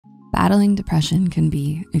Battling depression can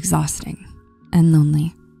be exhausting and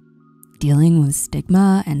lonely. Dealing with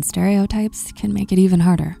stigma and stereotypes can make it even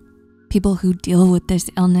harder. People who deal with this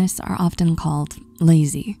illness are often called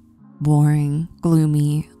lazy, boring,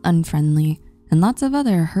 gloomy, unfriendly, and lots of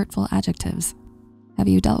other hurtful adjectives. Have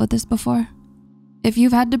you dealt with this before? If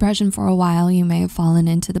you've had depression for a while, you may have fallen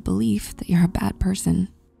into the belief that you're a bad person.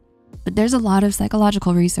 But there's a lot of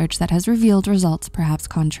psychological research that has revealed results perhaps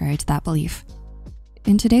contrary to that belief.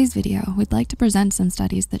 In today's video, we'd like to present some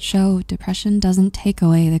studies that show depression doesn't take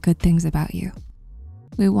away the good things about you.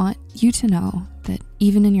 We want you to know that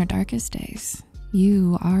even in your darkest days,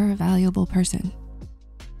 you are a valuable person.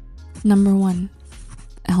 Number 1,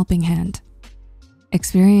 a helping hand.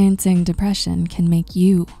 Experiencing depression can make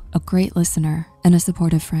you a great listener and a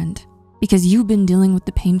supportive friend. Because you've been dealing with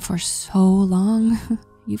the pain for so long,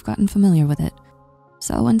 you've gotten familiar with it.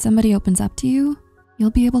 So when somebody opens up to you, you'll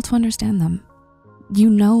be able to understand them. You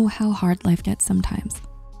know how hard life gets sometimes,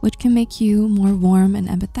 which can make you more warm and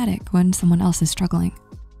empathetic when someone else is struggling.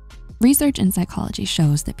 Research in psychology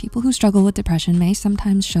shows that people who struggle with depression may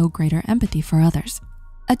sometimes show greater empathy for others.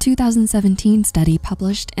 A 2017 study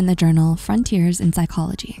published in the journal Frontiers in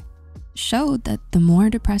Psychology showed that the more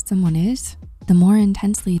depressed someone is, the more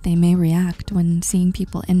intensely they may react when seeing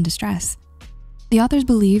people in distress. The authors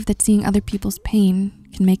believe that seeing other people's pain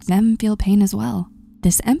can make them feel pain as well.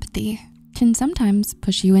 This empathy can sometimes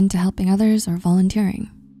push you into helping others or volunteering.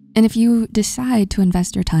 And if you decide to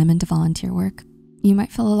invest your time into volunteer work, you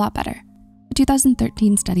might feel a lot better. A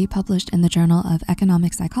 2013 study published in the Journal of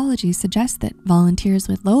Economic Psychology suggests that volunteers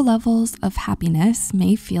with low levels of happiness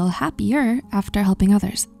may feel happier after helping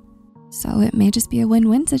others. So it may just be a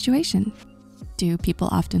win-win situation. Do people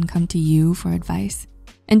often come to you for advice?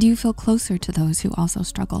 And do you feel closer to those who also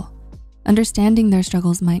struggle? Understanding their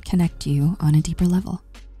struggles might connect you on a deeper level.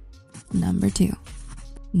 Number 2,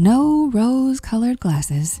 no rose-colored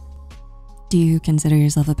glasses. Do you consider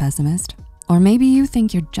yourself a pessimist? Or maybe you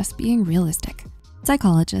think you're just being realistic.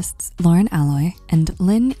 Psychologists Lauren Alloy and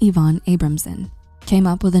Lynn Yvonne Abramson came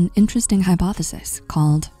up with an interesting hypothesis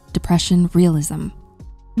called depression realism.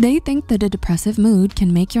 They think that a depressive mood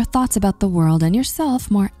can make your thoughts about the world and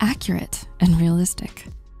yourself more accurate and realistic.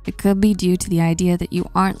 It could be due to the idea that you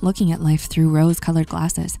aren't looking at life through rose-colored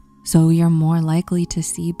glasses, so you're more likely to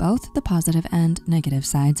see both the positive and negative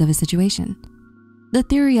sides of a situation. The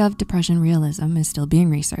theory of depression realism is still being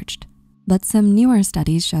researched, but some newer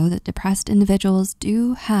studies show that depressed individuals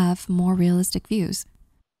do have more realistic views.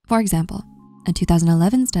 For example, a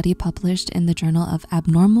 2011 study published in the Journal of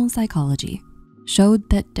Abnormal Psychology showed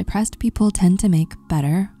that depressed people tend to make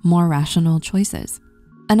better, more rational choices.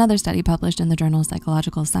 Another study published in the journal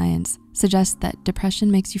Psychological Science suggests that depression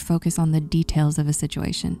makes you focus on the details of a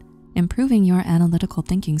situation, improving your analytical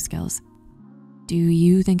thinking skills. Do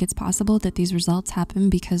you think it's possible that these results happen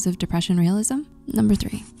because of depression realism? Number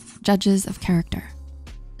 3, judges of character.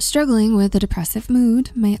 Struggling with a depressive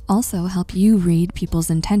mood may also help you read people's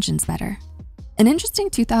intentions better. An interesting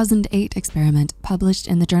 2008 experiment published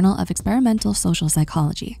in the Journal of Experimental Social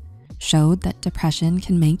Psychology showed that depression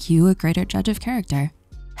can make you a greater judge of character.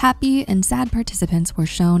 Happy and sad participants were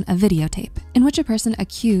shown a videotape in which a person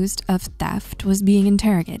accused of theft was being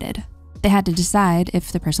interrogated. They had to decide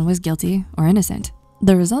if the person was guilty or innocent.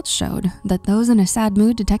 The results showed that those in a sad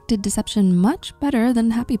mood detected deception much better than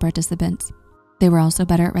happy participants. They were also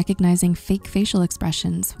better at recognizing fake facial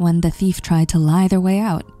expressions when the thief tried to lie their way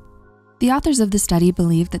out. The authors of the study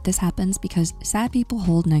believe that this happens because sad people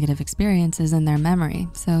hold negative experiences in their memory,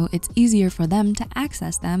 so it's easier for them to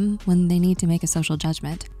access them when they need to make a social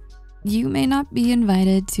judgment. You may not be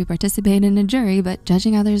invited to participate in a jury, but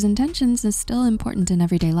judging others' intentions is still important in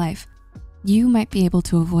everyday life. You might be able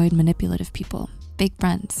to avoid manipulative people, fake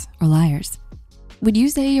friends, or liars. Would you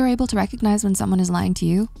say you're able to recognize when someone is lying to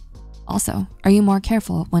you? Also, are you more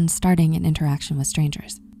careful when starting an interaction with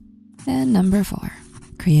strangers? And number 4,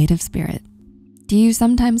 creative spirit. Do you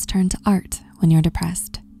sometimes turn to art when you're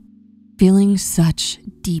depressed? Feeling such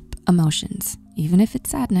deep emotions, even if it's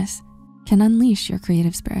sadness, can unleash your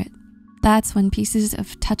creative spirit. That's when pieces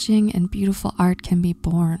of touching and beautiful art can be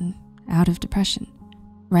born out of depression.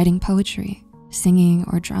 Writing poetry, singing,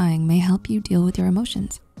 or drawing may help you deal with your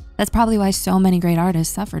emotions. That's probably why so many great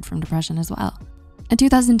artists suffered from depression as well. A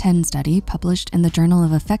 2010 study published in the Journal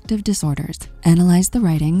of Affective Disorders analyzed the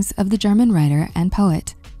writings of the German writer and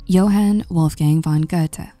poet Johann Wolfgang von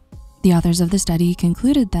Goethe. The authors of the study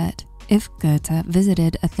concluded that if Goethe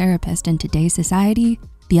visited a therapist in today's society,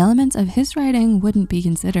 the elements of his writing wouldn't be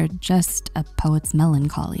considered just a poet's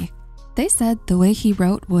melancholy. They said the way he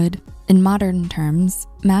wrote would, in modern terms,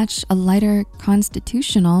 match a lighter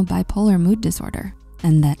constitutional bipolar mood disorder.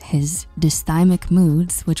 and that his dysthymic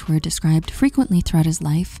moods, which were described frequently throughout his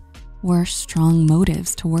life, were strong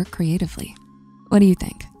motives to work creatively. What do you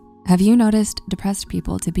think? Have you noticed depressed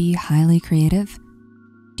people to be highly creative?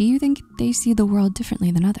 Do you think they see the world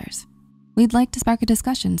differently than others? We'd like to spark a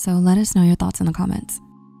discussion, so let us know your thoughts in the comments.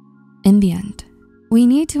 In the end, we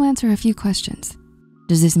need to answer a few questions.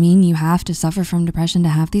 Does this mean you have to suffer from depression to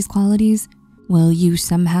have these qualities? Will you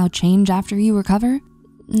somehow change after you recover?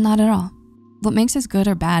 Not at all. What makes us good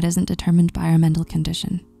or bad isn't determined by our mental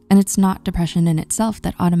condition, and it's not depression in itself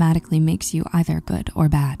that automatically makes you either good or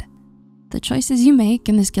bad. The choices you make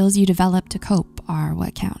and the skills you develop to cope are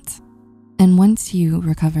what counts. And once you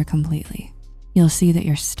recover completely, you'll see that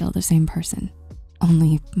you're still the same person,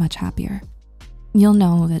 only much happier. You'll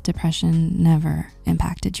know that depression never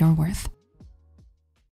impacted your worth.